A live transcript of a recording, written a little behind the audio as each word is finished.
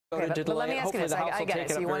Okay, but let me ask you this. I get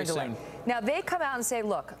it. So you want to delay. Now, they come out and say,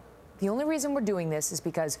 look, the only reason we're doing this is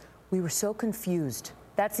because we were so confused.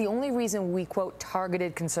 That's the only reason we, quote,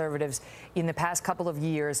 targeted conservatives in the past couple of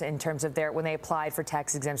years in terms of when they applied for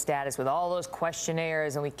tax-exempt status with all those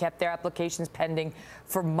questionnaires, and we kept their applications pending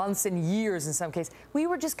for months and years in some cases. We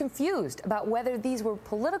were just confused about whether these were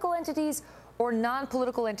political entities or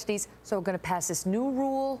non-political entities. So we're going to pass this new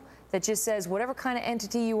rule that just says whatever kind of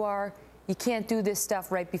entity you are, you can't do this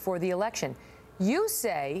stuff right before the election. You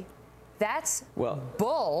say that's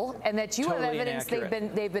bull, and that you have evidence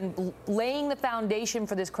they've been laying the foundation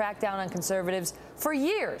for this crackdown on conservatives for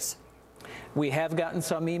years. We have gotten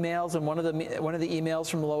some emails, and one of the emails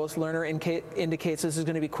from Lois Lerner indicates this is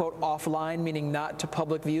going to be, quote, offline, meaning not to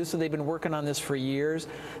public view. So they've been working on this for years.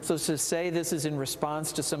 So to say this is in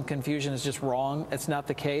response to some confusion is just wrong. It's not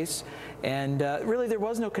the case. And really, there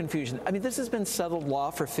was no confusion. I mean, this has been settled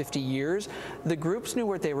law for 50 years. The groups knew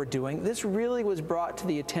what they were doing. This really was brought to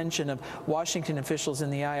the attention of Washington officials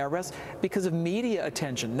in the IRS because of media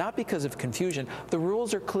attention, not because of confusion. The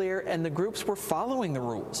rules are clear, and the groups were following the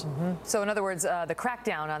rules. So in other words, the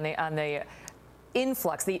crackdown on the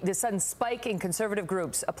influx, the sudden spike in conservative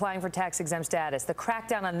groups applying for tax-exempt status, the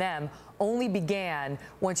crackdown on them only began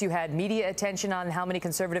once you had media attention on how many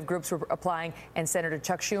conservative groups were applying, and Senator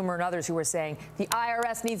Chuck Schumer and others who were saying the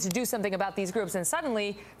IRS needs to do something about these groups. And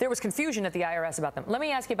suddenly there was confusion at the IRS about them. Let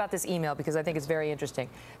me ask you about this email, because I think it's very interesting,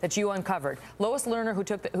 that you uncovered. Lois Lerner,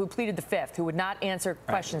 who pleaded the fifth, who would not answer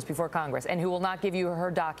questions before Congress and who will not give you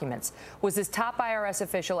her documents, was this top IRS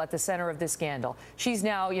official at the center of this scandal. She's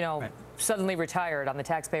now, suddenly retired on the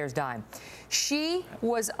taxpayer's dime. She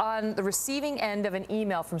was on the receiving end of an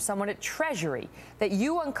email from someone at Treasury that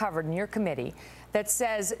you uncovered in your committee that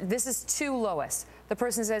says, this is to Lois. The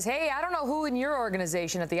person says, hey, I don't know who in your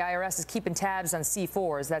organization at the IRS is keeping tabs on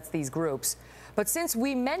C4s, that's these groups, but since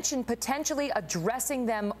we mentioned potentially addressing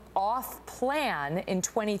them off-plan in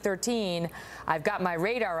 2013, I've got my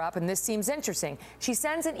radar up, and this seems interesting. She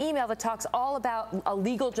sends an email that talks all about a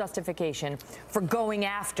legal justification for going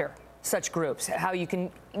after such groups, how you can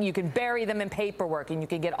bury them in paperwork, and you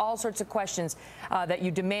can get all sorts of questions that you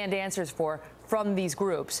demand answers for from these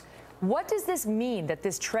groups. What does this mean that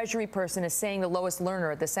this Treasury person is saying to Lois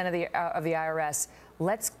Lerner at the Senate of the IRS,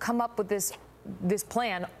 let's come up with this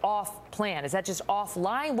plan off plan? Is that just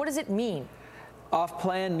offline? What does it mean?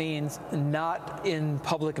 Off-plan means not in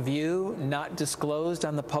public view, not disclosed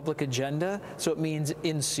on the public agenda, so it means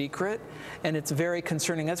in secret, and it's very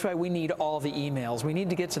concerning. That's why we need all the emails. We need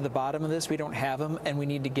to get to the bottom of this. We don't have them, and we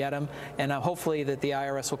need to get them, and hopefully that the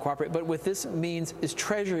IRS will cooperate. But what this means is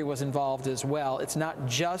Treasury was involved as well. It's not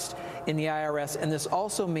just in the IRS, and this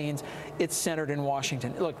also means it's centered in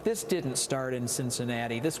Washington. Look, this didn't start in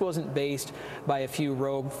Cincinnati. This wasn't based by a few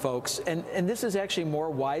rogue folks, and this is actually more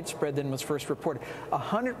widespread than was first reported.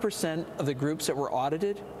 100% of the groups that were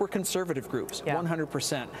audited were conservative groups,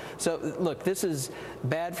 100%. So, look, this is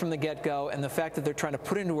bad from the get-go, and the fact that they're trying to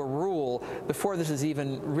put into a rule before this is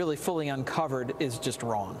even really fully uncovered is just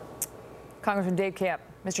wrong. Congressman Dave Camp,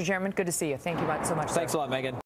 Mr. Chairman, good to see you. Thank you so much. Thanks a lot, Megan.